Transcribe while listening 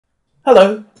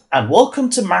Hello and welcome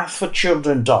to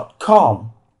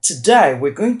mathforchildren.com. Today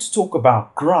we're going to talk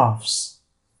about graphs.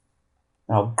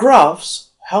 Now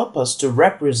graphs help us to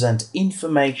represent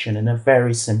information in a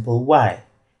very simple way.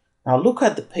 Now look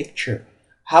at the picture.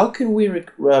 How can we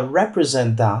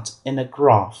represent that in a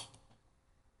graph?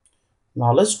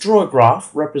 Now let's draw a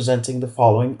graph representing the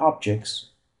following objects.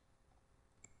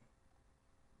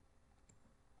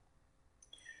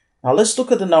 Now let's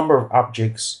look at the number of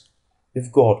objects. We've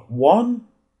got 1,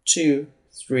 2,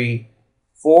 3,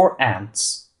 4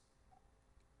 ants.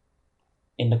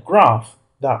 In the graph,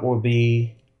 that will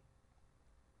be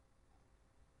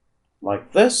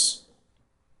like this.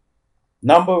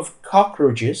 Number of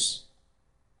cockroaches,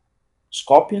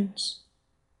 scorpions,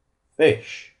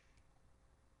 fish,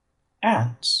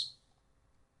 ants.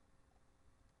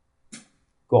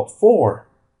 Got 4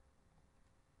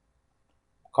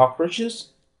 cockroaches,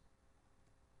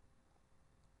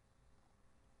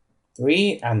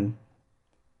 3, and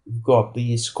we've got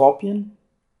the scorpion.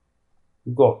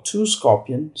 We've got 2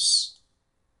 scorpions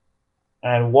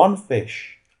and 1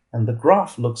 fish, and the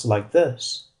graph looks like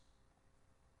this.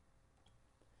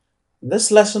 This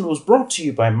lesson was brought to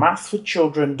you by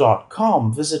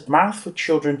mathforchildren.com. Visit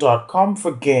mathforchildren.com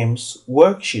for games,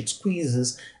 worksheets,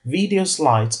 quizzes, video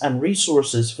slides, and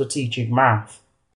resources for teaching math.